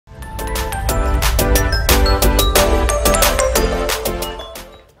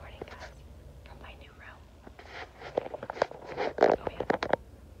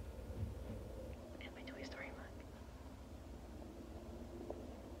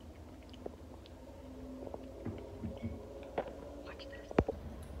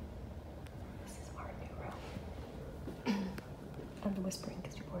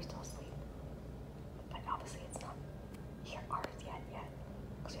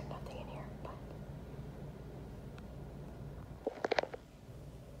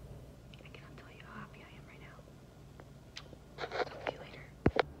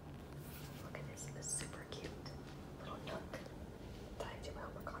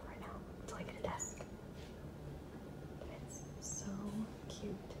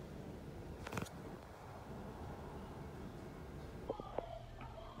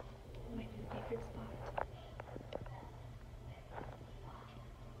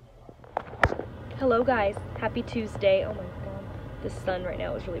Hello guys, happy Tuesday. Oh my god, the sun right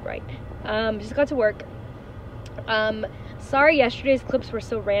now is really bright. Just got to work. Sorry yesterday's clips were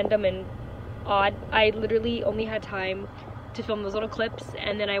so random and odd. I literally only had time to film those little clips,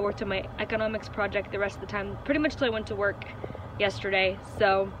 and then I worked on my economics project the rest of the time, pretty much till I went to work yesterday.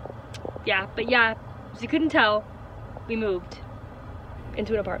 So yeah, but yeah, as you couldn't tell, we moved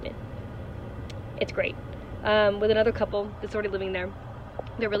into an apartment. It's great. With another couple that's already living there.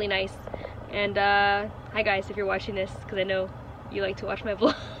 They're really nice. And hi guys, if you're watching this, because I know you like to watch my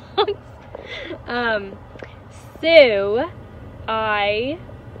vlogs. So I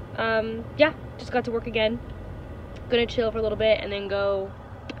yeah, just got to work again. Gonna chill for a little bit and then go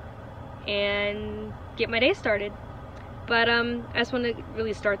and get my day started. But I just want to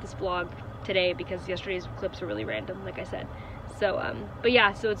really start this vlog today because yesterday's clips were really random, like I said. So but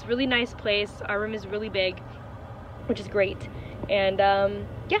yeah, so it's a really nice place. Our room is really big, which is great. And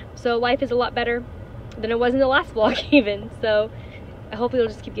yeah, so life is a lot better than it was in the last vlog even. So hopefully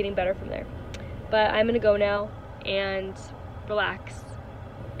it'll just keep getting better from there. But I'm gonna go now and relax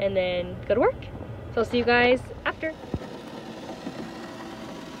and then go to work. So I'll see you guys after.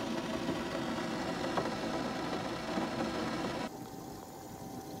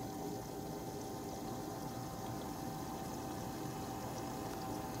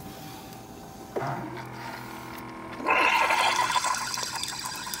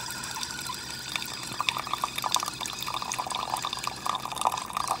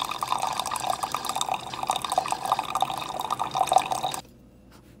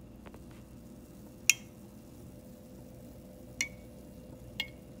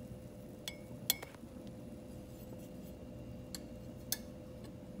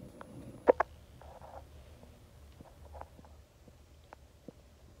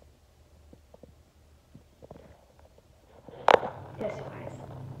 Yes, you guys,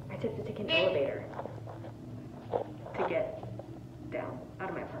 I took to take an elevator to get down out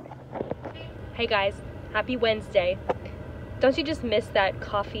of my apartment. Hey guys, happy Wednesday. Don't you just miss that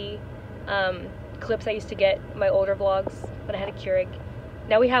coffee clips I used to get in my older vlogs when I had a Keurig?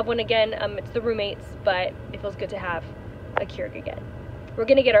 Now we have one again. It's the roommates, but it feels good to have a Keurig again. We're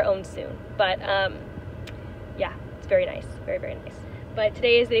gonna get our own soon, but yeah, it's very nice, very, very nice. But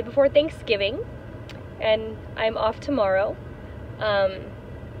today is the day before Thanksgiving, and I'm off tomorrow.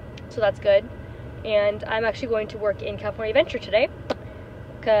 So that's good. And I'm actually going to work in California Adventure today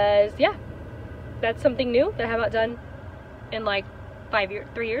because yeah, that's something new that I have not done in like 3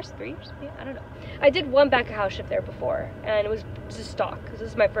 years, yeah, I don't know. I did one back of house shift there before and it was just stock. This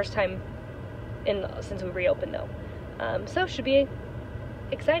is my first time since we reopened though. So should be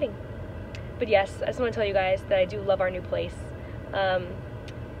exciting. But yes, I just want to tell you guys that I do love our new place.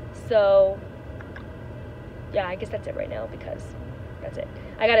 So yeah, I guess that's it right now because that's it.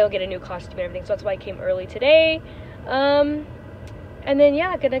 I gotta go get a new costume and everything, so that's why I came early today. And then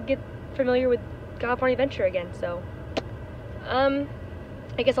yeah, gonna get familiar with California Adventure again. So I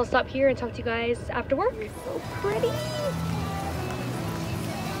guess I'll stop here and talk to you guys after work. So pretty.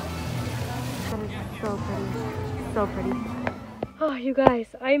 So pretty. So pretty. Oh, you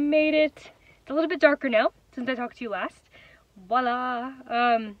guys, I made it. It's a little bit darker now since I talked to you last. Voila.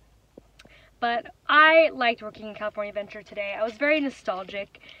 But I liked working in California Adventure today. I was very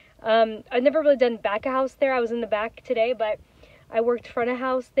nostalgic. I've never really done back of house there. I was in the back today, but I worked front of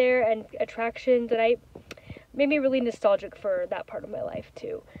house there and attractions, and made me really nostalgic for that part of my life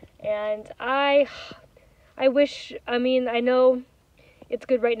too. And I wish, I mean, I know it's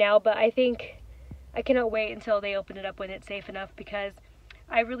good right now, but I think I cannot wait until they open it up when it's safe enough, because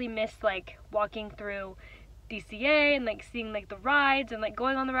I really miss like walking through DCA and like seeing like the rides and like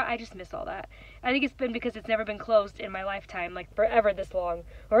going on the ride. I just miss all that. I think it's been because it's never been closed in my lifetime, like forever this long,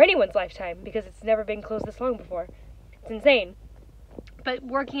 or anyone's lifetime, because it's never been closed this long before. It's insane. But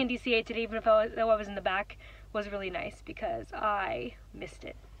working in DCA today, even though I was in the back, was really nice because I missed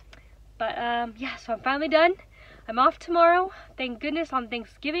it. But yeah, so I'm finally done. I'm off tomorrow, thank goodness, on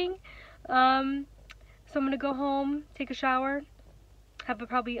Thanksgiving. So I'm gonna go home, take a shower, have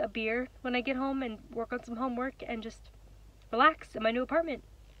probably a beer when I get home, and work on some homework and just relax in my new apartment.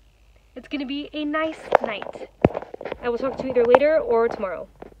 It's gonna be a nice night. I will talk to you either later or tomorrow.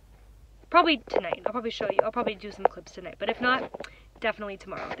 Probably tonight. I'll probably show you. I'll probably do some clips tonight, but if not, definitely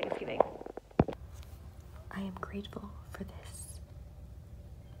tomorrow, Thanksgiving. I am grateful for this.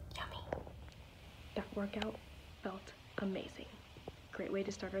 Yummy. That workout felt amazing. Great way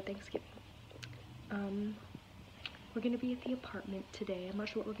to start our Thanksgiving. We're gonna be at the apartment today. I'm not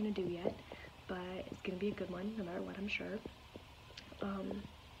sure what we're gonna do yet, but it's gonna be a good one no matter what, I'm sure.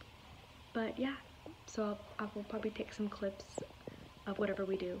 But yeah, so I will probably take some clips of whatever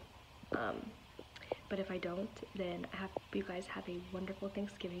we do. But if I don't, then I hope you guys have a wonderful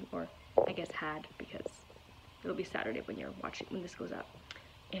Thanksgiving, or I guess had, because it'll be Saturday when you're watching, when this goes up.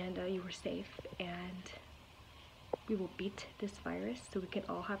 And you were safe, and we will beat this virus so we can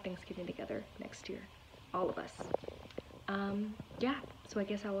all have Thanksgiving together next year. All of us. Yeah, so I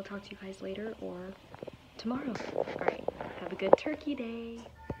guess I will talk to you guys later or tomorrow. Alright, have a good turkey day.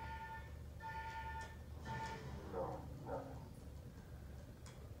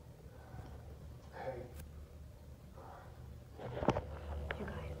 You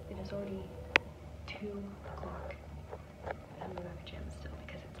guys, it is already 2 o'clock. I'm in my pajamas still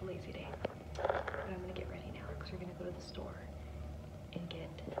because it's a lazy day. But I'm gonna get ready now because we're gonna go to the store and get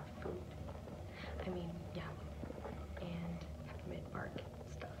food. I mean, yeah, and peppermint bark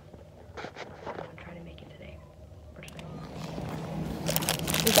stuff. I'm gonna try to make it today. For tonight.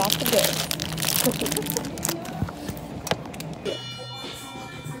 We got the goods.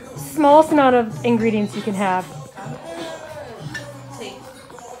 Smallest amount of ingredients you can have.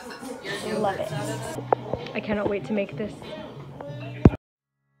 Love it. I cannot wait to make this.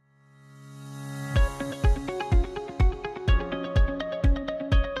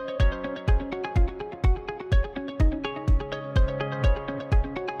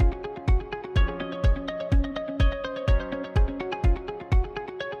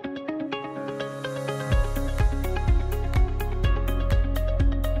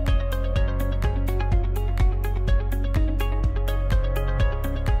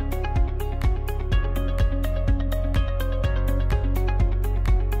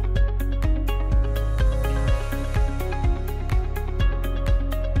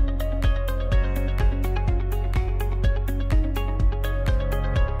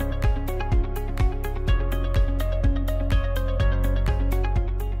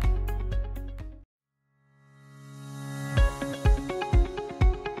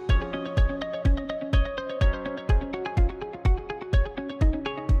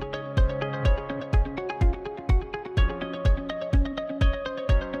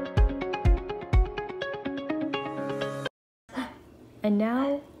 And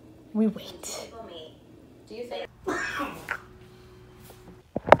now we wait. Do you think?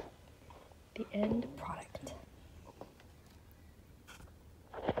 The end product.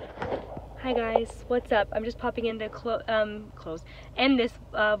 Hi guys, what's up? I'm just popping in to end this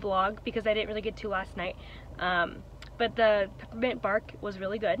vlog because I didn't really get to last night. But the peppermint bark was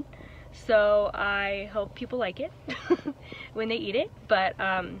really good, so I hope people like it when they eat it.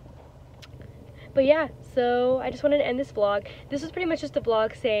 But yeah, so I just wanted to end this vlog. This was pretty much just a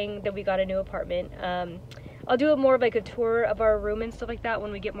vlog saying that we got a new apartment. I'll do it more of like a tour of our room and stuff like that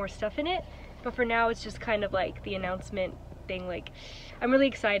when we get more stuff in it. But for now, it's just kind of like the announcement thing. Like, I'm really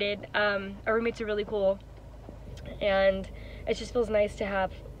excited. Our roommates are really cool. And it just feels nice to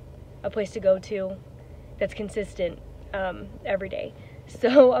have a place to go to that's consistent every day.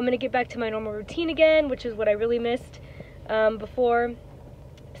 So I'm going to get back to my normal routine again, which is what I really missed before.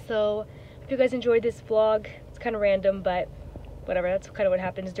 So if you guys enjoyed this vlog, it's kind of random, but whatever, that's kind of what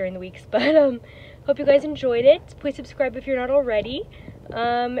happens during the weeks. But hope you guys enjoyed it. Please subscribe if you're not already,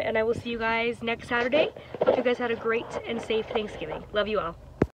 and I will see you guys next Saturday. Hope you guys had a great and safe Thanksgiving. Love you all.